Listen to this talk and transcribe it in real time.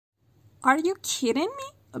Are you kidding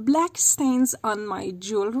me? Black stains on my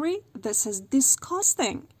jewelry? This is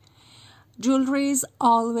disgusting. Jewelries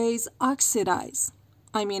always oxidize.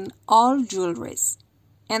 I mean, all jewelries.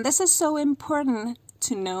 And this is so important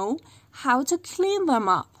to know how to clean them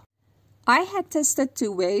up. I had tested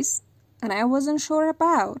 2 ways and I wasn't sure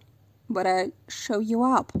about, but I'll show you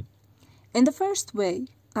up. In the first way,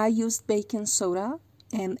 I used baking soda,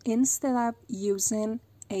 and instead of using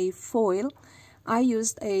a foil, I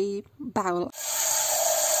used a bowl.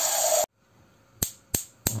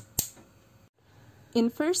 In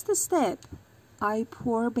first step, I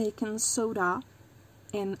pour baking soda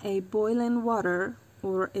in a boiling water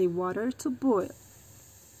or a water to boil.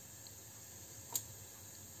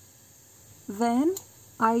 Then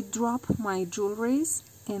I drop my jewelries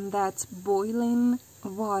in that boiling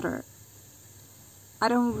water. I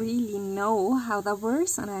don't really know how that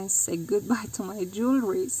works, and I say goodbye to my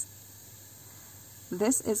jewelries.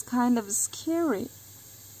 This is kind of scary,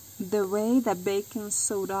 the way that baking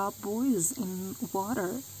soda boils in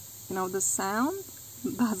water. You know, the sound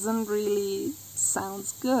doesn't really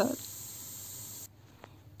sound good.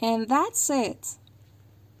 And that's it.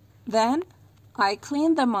 Then I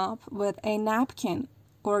clean them up with a napkin,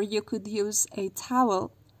 or you could use a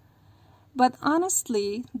towel. But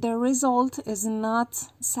honestly, the result is not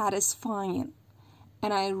satisfying,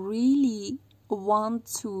 and I really want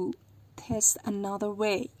to test another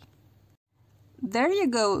way. There you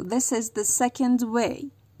go. This is the second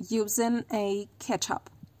way, using a ketchup.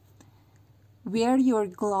 Wear your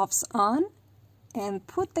gloves on and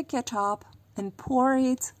put the ketchup and pour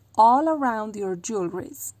it all around your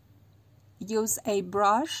jewelries. Use a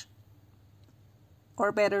brush,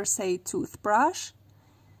 or better say toothbrush,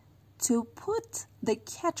 to put the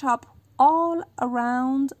ketchup all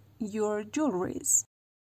around your jewelries.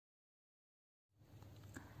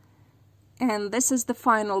 And this is the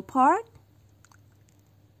final part.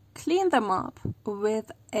 Clean them up with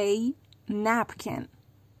a napkin.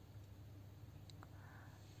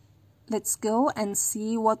 Let's go and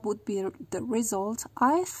see what would be the result.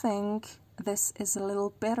 I think this is a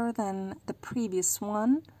little better than the previous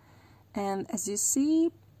one, and as you see,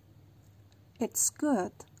 it's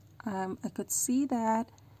good. I could see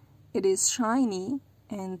that it is shiny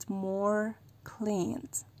and more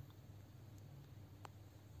cleaned.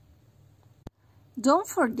 Don't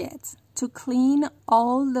forget to clean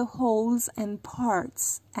all the holes and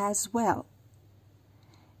parts as well.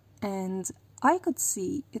 And I could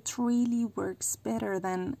see it really works better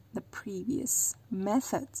than the previous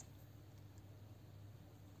method.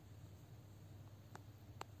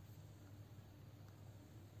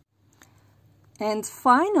 And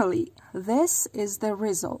finally, this is the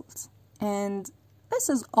result. And this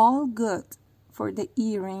is all good for the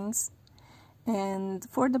earrings. And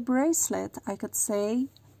for the bracelet, I could say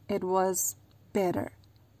it was better.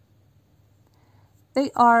 They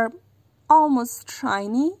are almost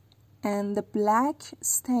shiny, and the black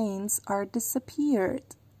stains are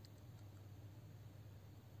disappeared.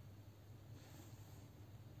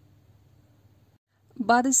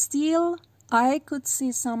 But still, I could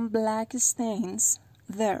see some black stains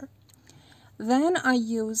there. Then I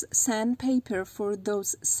use sandpaper for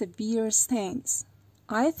those severe stains.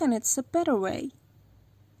 I think it's a better way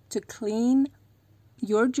to clean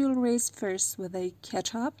your jewelries first with a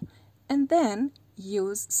ketchup, and then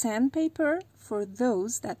use sandpaper for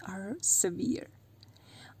those that are severe.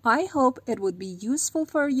 I hope it would be useful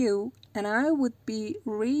for you, and I would be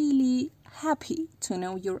really happy to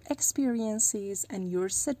know your experiences and your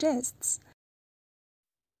suggestions.